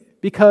it be?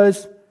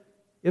 Because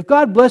if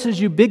God blesses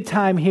you big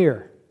time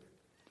here,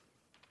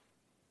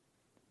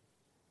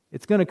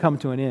 it's going to come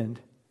to an end.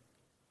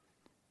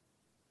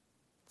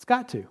 It's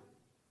got to.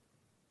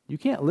 You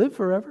can't live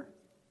forever.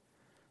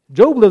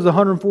 Job lives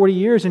 140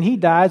 years and he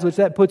dies, which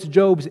that puts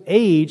Job's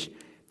age.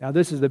 Now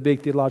this is the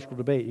big theological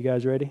debate. You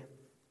guys ready?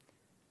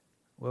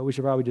 Well, we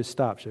should probably just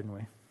stop, shouldn't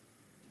we?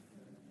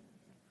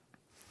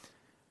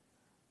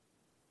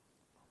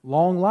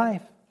 Long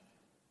life.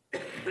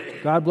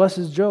 God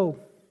blesses Job.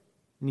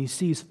 And he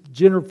sees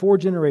 4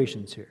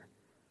 generations here.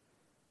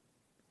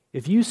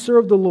 If you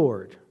serve the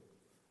Lord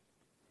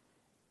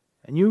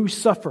and you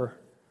suffer,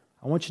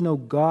 I want you to know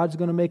God's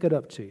going to make it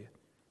up to you.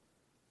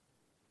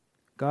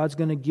 God's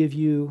going to give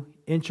you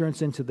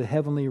entrance into the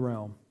heavenly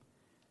realm.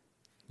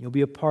 You'll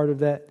be a part of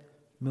that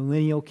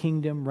millennial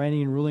kingdom,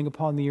 reigning and ruling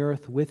upon the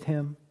earth with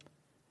Him.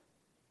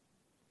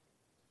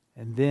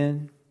 And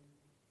then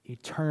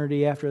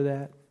eternity after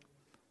that,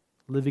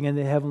 living in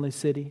the heavenly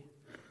city.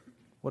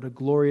 What a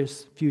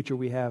glorious future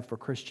we have for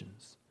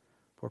Christians.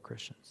 For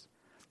Christians.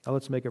 Now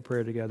let's make a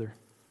prayer together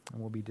and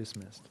we'll be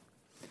dismissed.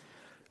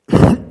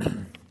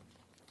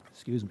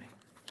 Excuse me.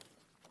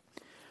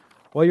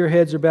 While your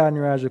heads are bowed and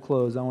your eyes are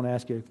closed, I want to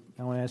ask you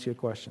a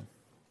question.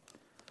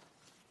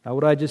 Now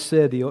what I just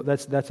said,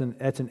 that's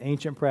an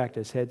ancient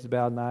practice, heads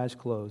bowed and eyes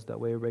closed.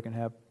 That way everybody can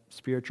have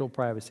spiritual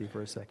privacy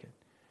for a second.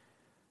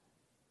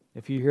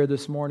 If you're here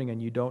this morning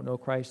and you don't know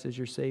Christ as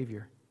your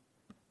Savior,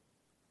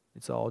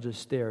 it's all just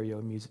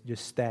stereo music,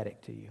 just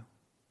static to you.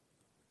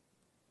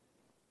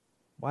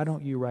 Why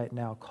don't you right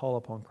now call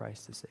upon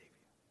Christ to save you?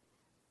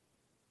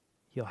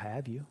 He'll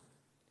have you.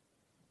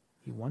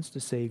 He wants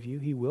to save you.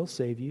 He will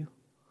save you.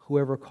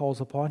 Whoever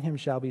calls upon Him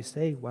shall be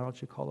saved. Why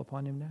don't you call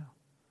upon Him now?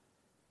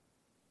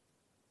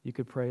 You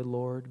could pray,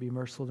 "Lord, be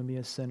merciful to me,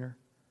 a sinner.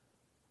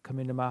 Come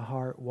into my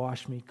heart,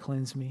 wash me,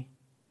 cleanse me."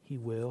 He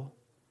will.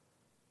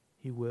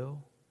 He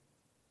will.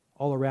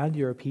 All around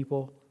you are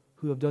people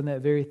who have done that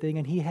very thing,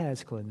 and He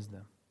has cleansed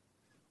them.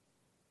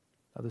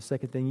 Now, the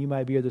second thing, you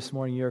might be here this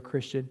morning, you're a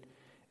Christian,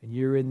 and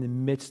you're in the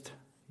midst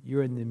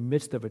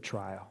of a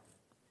trial.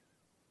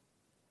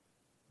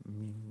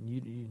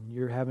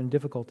 You're having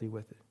difficulty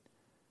with it.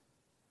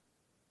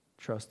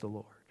 Trust the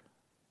Lord.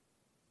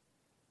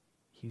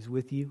 He's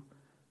with you.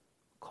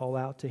 Call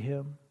out to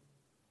Him.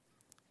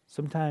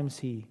 Sometimes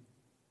He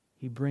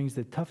brings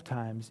the tough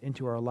times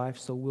into our life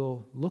so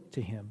we'll look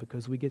to Him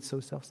because we get so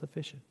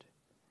self-sufficient.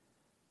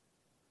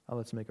 Now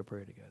let's make a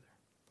prayer together.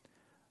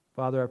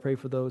 Father, I pray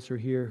for those who are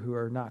here who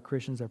are not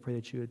Christians. I pray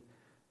that you would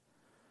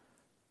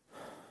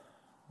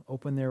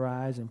open their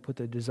eyes and put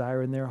the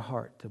desire in their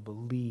heart to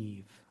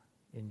believe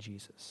in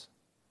Jesus.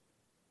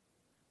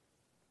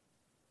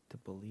 To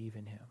believe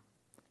in Him.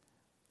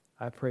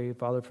 I pray,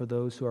 Father, for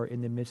those who are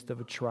in the midst of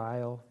a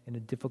trial and a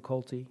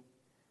difficulty.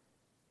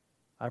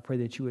 I pray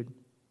that you would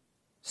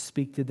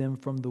speak to them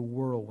from the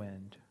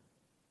whirlwind.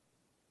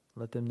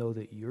 Let them know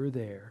that you're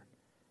there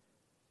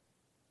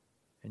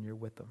and you're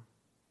with them.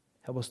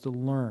 Help us to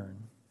learn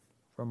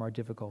from our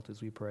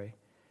difficulties, we pray.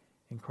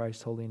 In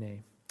Christ's holy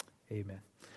name, amen.